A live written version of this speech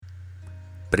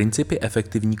Principy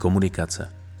efektivní komunikace.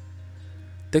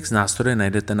 Text nástroje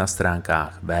najdete na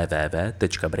stránkách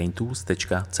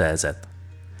www.braintools.cz.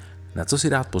 Na co si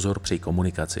dát pozor při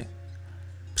komunikaci?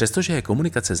 Přestože je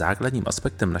komunikace základním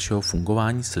aspektem našeho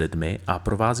fungování s lidmi a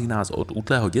provází nás od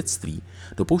útlého dětství,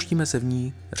 dopouštíme se v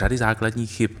ní řady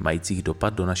základních chyb majících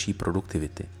dopad do naší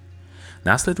produktivity.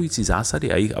 Následující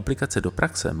zásady a jejich aplikace do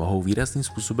praxe mohou výrazným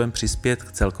způsobem přispět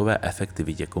k celkové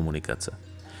efektivitě komunikace.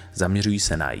 Zaměřují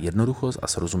se na jednoduchost a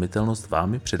srozumitelnost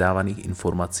vámi předávaných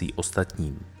informací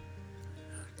ostatním.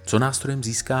 Co nástrojem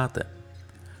získáte?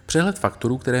 Přehled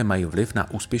faktorů, které mají vliv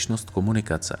na úspěšnost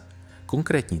komunikace.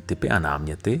 Konkrétní tipy a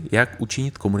náměty, jak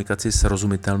učinit komunikaci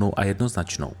srozumitelnou a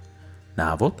jednoznačnou.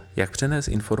 Návod, jak přenést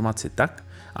informaci tak,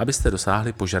 abyste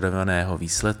dosáhli požadovaného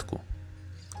výsledku.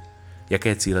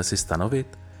 Jaké cíle si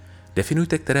stanovit?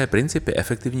 Definujte, které principy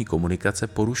efektivní komunikace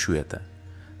porušujete.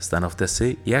 Stanovte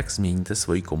si, jak změníte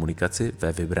svoji komunikaci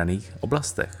ve vybraných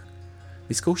oblastech.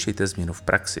 Vyzkoušejte změnu v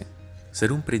praxi.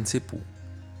 7 principů.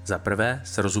 Za prvé,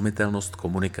 srozumitelnost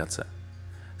komunikace.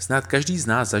 Snad každý z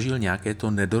nás zažil nějaké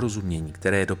to nedorozumění,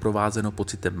 které je doprovázeno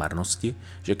pocitem marnosti,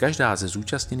 že každá ze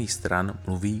zúčastněných stran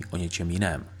mluví o něčem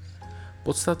jiném.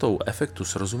 Podstatou efektu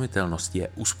srozumitelnosti je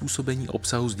uspůsobení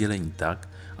obsahu sdělení tak,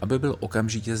 aby byl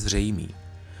okamžitě zřejmý.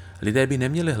 Lidé by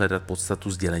neměli hledat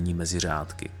podstatu sdělení mezi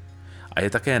řádky. A je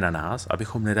také na nás,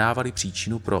 abychom nedávali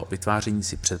příčinu pro vytváření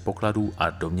si předpokladů a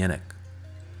domněnek.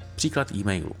 Příklad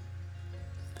e-mailu.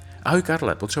 Ahoj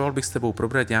Karle, potřeboval bych s tebou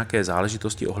probrat nějaké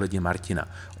záležitosti ohledně Martina.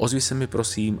 Ozvi se mi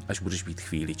prosím, až budeš mít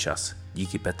chvíli čas.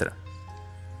 Díky Petr.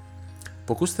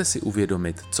 Pokuste si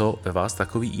uvědomit, co ve vás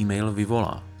takový e-mail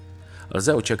vyvolá.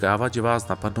 Lze očekávat, že vás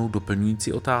napadnou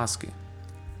doplňující otázky.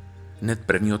 Hned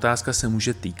první otázka se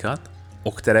může týkat,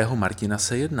 o kterého Martina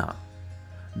se jedná.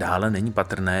 Dále není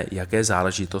patrné, jaké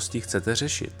záležitosti chcete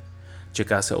řešit.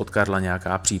 Čeká se od Karla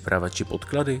nějaká příprava či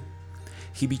podklady?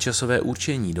 Chybí časové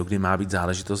určení, dokdy má být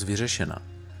záležitost vyřešena.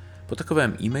 Po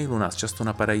takovém e-mailu nás často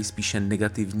napadají spíše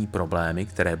negativní problémy,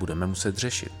 které budeme muset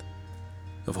řešit.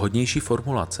 Vhodnější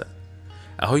formulace.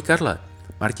 Ahoj Karle,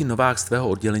 Martin Novák z tvého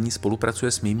oddělení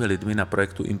spolupracuje s mými lidmi na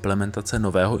projektu implementace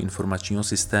nového informačního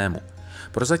systému.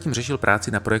 Prozatím řešil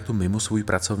práci na projektu mimo svůj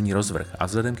pracovní rozvrh a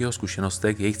vzhledem k jeho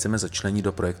zkušenostech jej chceme začlenit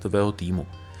do projektového týmu.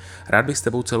 Rád bych s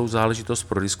tebou celou záležitost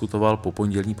prodiskutoval po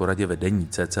pondělní poradě vedení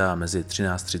cca mezi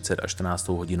 13:30 a 14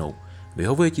 hodinou.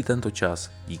 Vyhovuje ti tento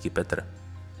čas? Díky Petr.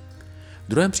 V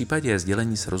druhém případě je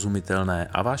sdělení srozumitelné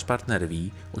a váš partner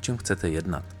ví, o čem chcete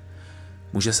jednat.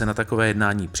 Může se na takové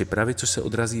jednání připravit, což se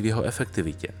odrazí v jeho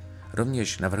efektivitě.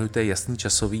 Rovněž navrhujte jasný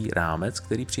časový rámec,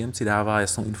 který příjemci dává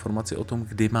jasnou informaci o tom,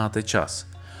 kdy máte čas.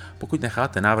 Pokud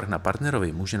necháte návrh na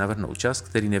partnerovi, může navrhnout čas,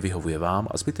 který nevyhovuje vám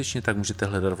a zbytečně tak můžete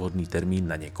hledat vhodný termín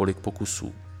na několik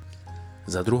pokusů.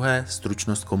 Za druhé,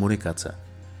 stručnost komunikace.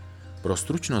 Pro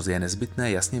stručnost je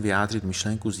nezbytné jasně vyjádřit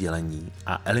myšlenku sdělení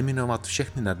a eliminovat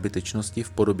všechny nadbytečnosti v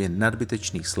podobě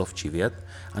nadbytečných slov či vět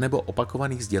anebo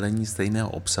opakovaných sdělení stejného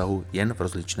obsahu jen v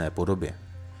rozličné podobě.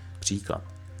 Příklad.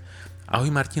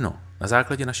 Ahoj Martino, na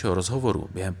základě našeho rozhovoru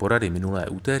během porady minulé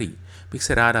úterý bych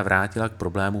se ráda vrátila k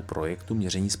problému projektu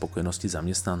měření spokojenosti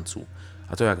zaměstnanců,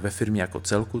 a to jak ve firmě jako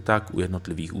celku, tak u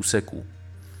jednotlivých úseků.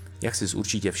 Jak jsi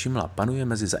určitě všimla, panuje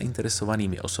mezi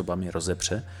zainteresovanými osobami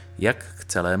rozepře, jak k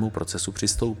celému procesu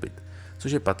přistoupit,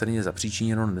 což je patrně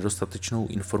zapříčiněno nedostatečnou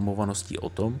informovaností o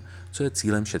tom, co je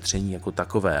cílem šetření jako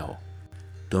takového.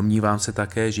 Domnívám se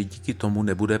také, že díky tomu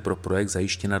nebude pro projekt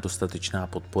zajištěna dostatečná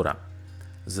podpora.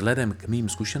 Vzhledem k mým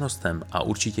zkušenostem a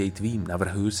určitě i tvým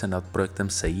navrhuji se nad projektem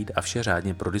sejít a vše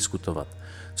řádně prodiskutovat.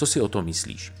 Co si o tom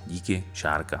myslíš? Díky,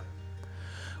 Šárka.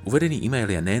 Uvedený e-mail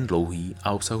je nejen dlouhý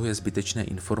a obsahuje zbytečné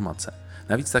informace.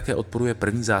 Navíc také odporuje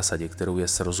první zásadě, kterou je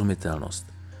srozumitelnost.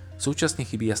 Současně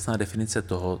chybí jasná definice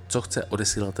toho, co chce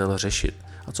odesílatel řešit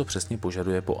a co přesně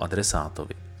požaduje po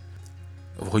adresátovi.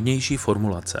 Vhodnější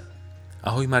formulace.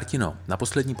 Ahoj Martino, na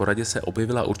poslední poradě se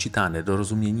objevila určitá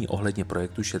nedorozumění ohledně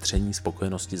projektu šetření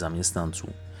spokojenosti zaměstnanců.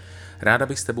 Ráda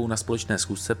bych s tebou na společné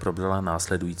schůzce probrala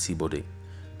následující body.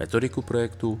 Metodiku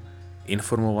projektu,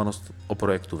 informovanost o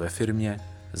projektu ve firmě,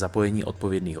 zapojení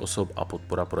odpovědných osob a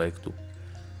podpora projektu.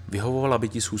 Vyhovovala by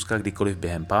ti schůzka kdykoliv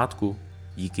během pátku?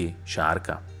 Díky,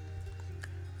 Šárka.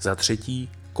 Za třetí,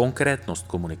 konkrétnost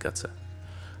komunikace.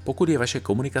 Pokud je vaše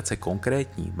komunikace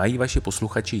konkrétní, mají vaši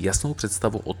posluchači jasnou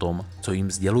představu o tom, co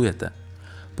jim sdělujete.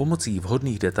 Pomocí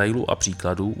vhodných detailů a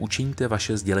příkladů učiníte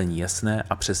vaše sdělení jasné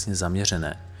a přesně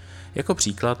zaměřené. Jako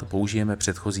příklad použijeme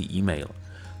předchozí e-mail.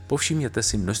 Povšimněte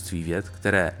si množství vět,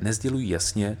 které nesdělují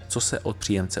jasně, co se od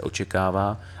příjemce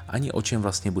očekává, ani o čem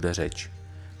vlastně bude řeč.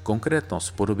 Konkrétnost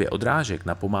v podobě odrážek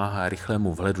napomáhá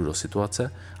rychlému vhledu do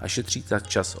situace a šetří tak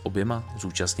čas oběma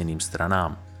zúčastněným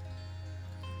stranám.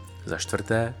 Za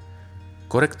čtvrté,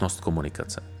 korektnost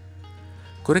komunikace.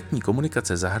 Korektní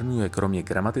komunikace zahrnuje kromě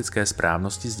gramatické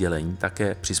správnosti sdělení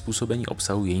také přizpůsobení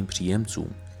obsahu jejím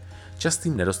příjemcům.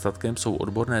 Častým nedostatkem jsou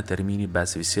odborné termíny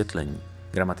bez vysvětlení,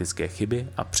 gramatické chyby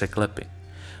a překlepy.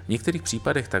 V některých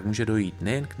případech tak může dojít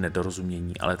nejen k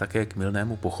nedorozumění, ale také k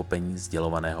mylnému pochopení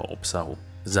sdělovaného obsahu.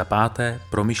 Za páté,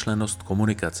 promyšlenost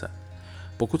komunikace.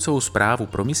 Pokud svou zprávu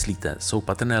promyslíte, jsou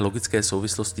patrné logické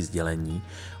souvislosti sdělení,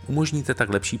 umožníte tak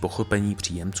lepší pochopení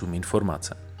příjemcům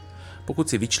informace. Pokud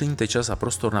si vyčleníte čas a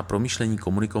prostor na promyšlení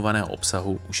komunikovaného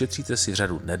obsahu, ušetříte si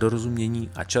řadu nedorozumění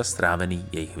a čas strávený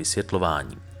jejich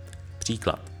vysvětlováním.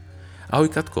 Příklad. Ahoj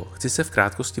Katko, chci se v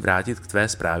krátkosti vrátit k tvé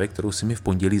zprávě, kterou si mi v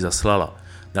pondělí zaslala.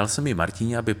 Dal jsem ji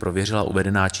Martině, aby prověřila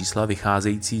uvedená čísla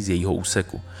vycházející z jejího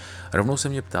úseku. Rovnou se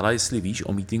mě ptala, jestli víš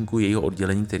o mítinku jejího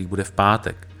oddělení, který bude v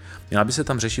pátek. Měla by se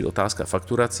tam řešit otázka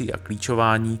fakturací a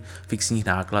klíčování fixních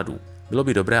nákladů. Bylo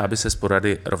by dobré, aby se z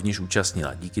porady rovněž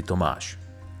účastnila. Díky, Tomáš.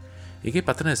 Jak je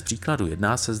patrné z příkladu,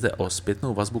 jedná se zde o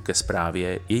zpětnou vazbu ke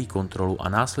zprávě, její kontrolu a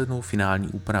následnou finální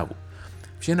úpravu.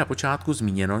 Vše je na počátku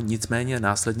zmíněno, nicméně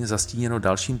následně zastíněno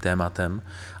dalším tématem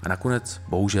a nakonec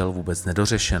bohužel vůbec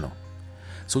nedořešeno.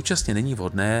 Současně není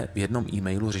vhodné v jednom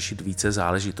e-mailu řešit více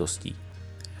záležitostí.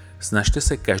 Snažte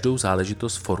se každou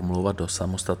záležitost formulovat do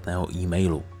samostatného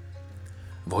e-mailu.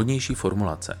 Vhodnější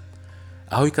formulace.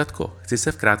 Ahoj Katko, chci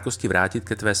se v krátkosti vrátit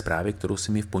ke tvé zprávě, kterou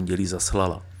si mi v pondělí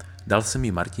zaslala. Dal jsem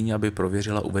ji Martině, aby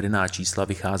prověřila uvedená čísla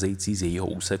vycházející z jejího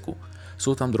úseku.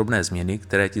 Jsou tam drobné změny,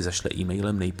 které ti zašle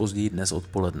e-mailem nejpozději dnes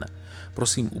odpoledne.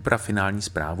 Prosím, uprav finální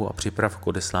zprávu a připrav k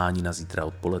odeslání na zítra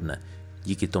odpoledne.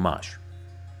 Díky, Tomáš.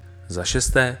 Za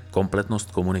šesté,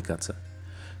 kompletnost komunikace.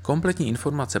 Kompletní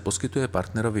informace poskytuje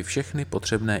partnerovi všechny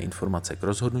potřebné informace k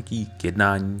rozhodnutí, k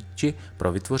jednání či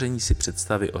pro vytvoření si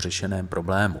představy o řešeném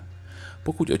problému.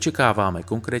 Pokud očekáváme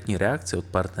konkrétní reakci od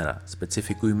partnera,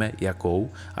 specifikujme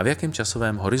jakou a v jakém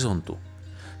časovém horizontu.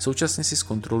 Současně si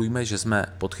zkontrolujme, že jsme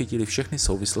podchytili všechny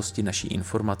souvislosti naší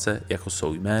informace, jako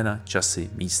jsou jména, časy,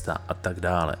 místa a tak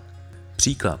dále.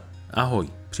 Příklad. Ahoj,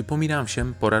 připomínám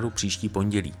všem poradu příští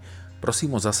pondělí.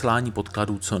 Prosím o zaslání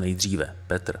podkladů co nejdříve.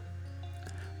 Petr.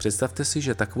 Představte si,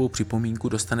 že takovou připomínku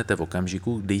dostanete v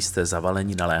okamžiku, kdy jste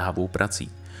zavaleni naléhavou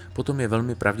prací. Potom je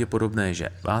velmi pravděpodobné, že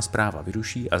vás zpráva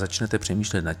vyruší a začnete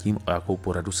přemýšlet nad tím, o jakou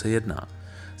poradu se jedná.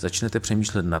 Začnete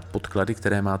přemýšlet nad podklady,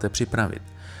 které máte připravit.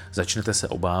 Začnete se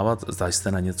obávat, zda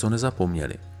jste na něco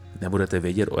nezapomněli. Nebudete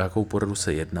vědět, o jakou poradu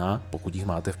se jedná, pokud jich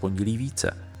máte v pondělí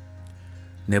více.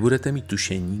 Nebudete mít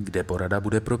tušení, kde porada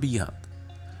bude probíhat.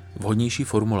 Vhodnější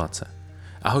formulace.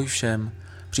 Ahoj všem,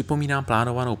 připomínám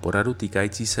plánovanou poradu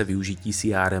týkající se využití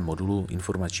CRM modulu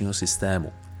informačního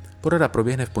systému. Porada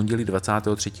proběhne v pondělí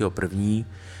 23.1.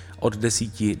 od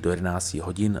 10 do 11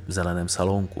 hodin v zeleném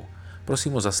salonku.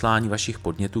 Prosím o zaslání vašich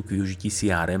podnětů k využití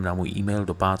CRM na můj e-mail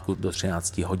do pátku do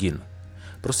 13 hodin.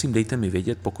 Prosím, dejte mi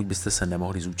vědět, pokud byste se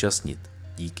nemohli zúčastnit.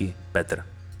 Díky, Petr.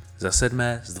 Za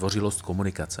sedmé, zdvořilost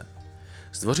komunikace.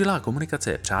 Zdvořilá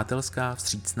komunikace je přátelská,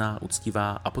 vstřícná,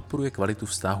 uctivá a podporuje kvalitu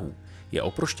vztahů. Je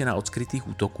oproštěna od skrytých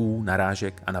útoků,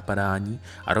 narážek a napadání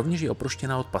a rovněž je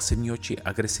oproštěna od pasivního či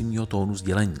agresivního tónu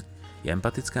sdělení. Je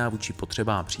empatická vůči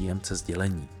potřebám příjemce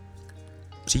sdělení.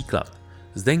 Příklad.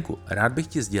 Zdenku, rád bych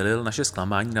ti sdělil naše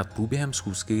zklamání nad průběhem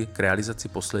schůzky k realizaci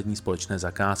poslední společné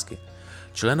zakázky.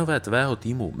 Členové tvého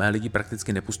týmu mé lidi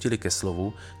prakticky nepustili ke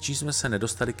slovu, čímž jsme se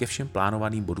nedostali ke všem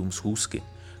plánovaným bodům schůzky.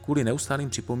 Kvůli neustálým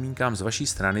připomínkám z vaší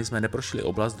strany jsme neprošli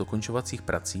oblast dokončovacích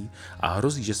prací a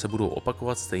hrozí, že se budou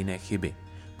opakovat stejné chyby.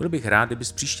 Byl bych rád,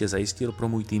 kdybys příště zajistil pro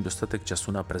můj tým dostatek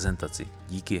času na prezentaci.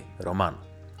 Díky, Roman.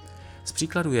 Z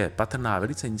příkladu je patrná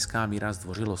velice nízká míra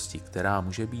zdvořilosti, která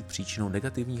může být příčinou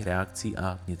negativních reakcí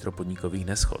a vnitropodnikových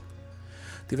neshod.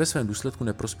 Ty ve svém důsledku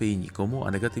neprospějí nikomu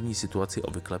a negativní situaci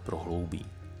obvykle prohloubí.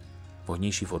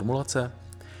 Vhodnější formulace?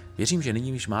 Věřím, že nyní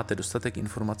již máte dostatek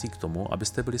informací k tomu,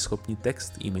 abyste byli schopni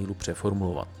text e-mailu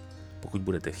přeformulovat. Pokud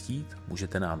budete chtít,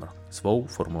 můžete nám svou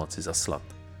formulaci zaslat.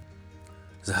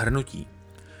 Shrnutí.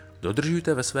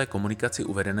 Dodržujte ve své komunikaci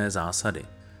uvedené zásady.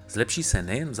 Zlepší se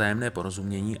nejen vzájemné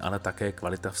porozumění, ale také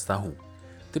kvalita vztahů.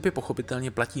 Typy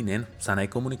pochopitelně platí nejen v psané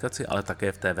komunikaci, ale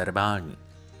také v té verbální.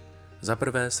 Za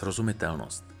prvé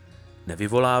srozumitelnost.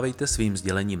 Nevyvolávejte svým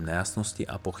sdělením nejasnosti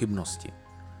a pochybnosti.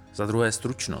 Za druhé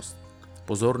stručnost.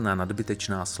 Pozor na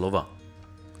nadbytečná slova.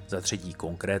 Za třetí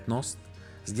konkrétnost.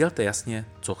 Sdělte jasně,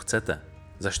 co chcete.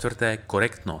 Za čtvrté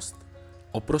korektnost.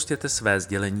 Oprostěte své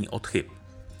sdělení od chyb.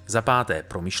 Za páté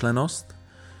promyšlenost.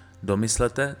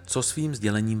 Domyslete, co svým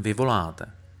sdělením vyvoláte.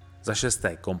 Za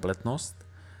šesté kompletnost.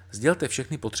 Sdělte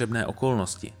všechny potřebné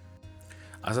okolnosti.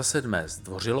 A za sedmé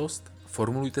zdvořilost.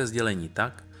 Formulujte sdělení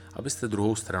tak, abyste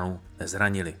druhou stranu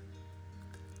nezranili.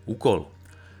 Úkol.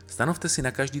 Stanovte si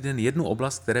na každý den jednu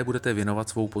oblast, které budete věnovat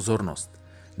svou pozornost.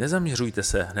 Nezaměřujte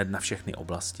se hned na všechny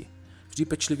oblasti. Vždy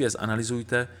pečlivě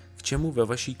zanalyzujte, k čemu ve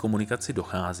vaší komunikaci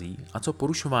dochází a co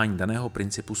porušování daného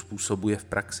principu způsobuje v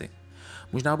praxi.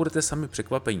 Možná budete sami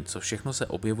překvapeni, co všechno se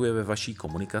objevuje ve vaší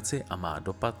komunikaci a má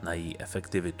dopad na její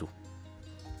efektivitu.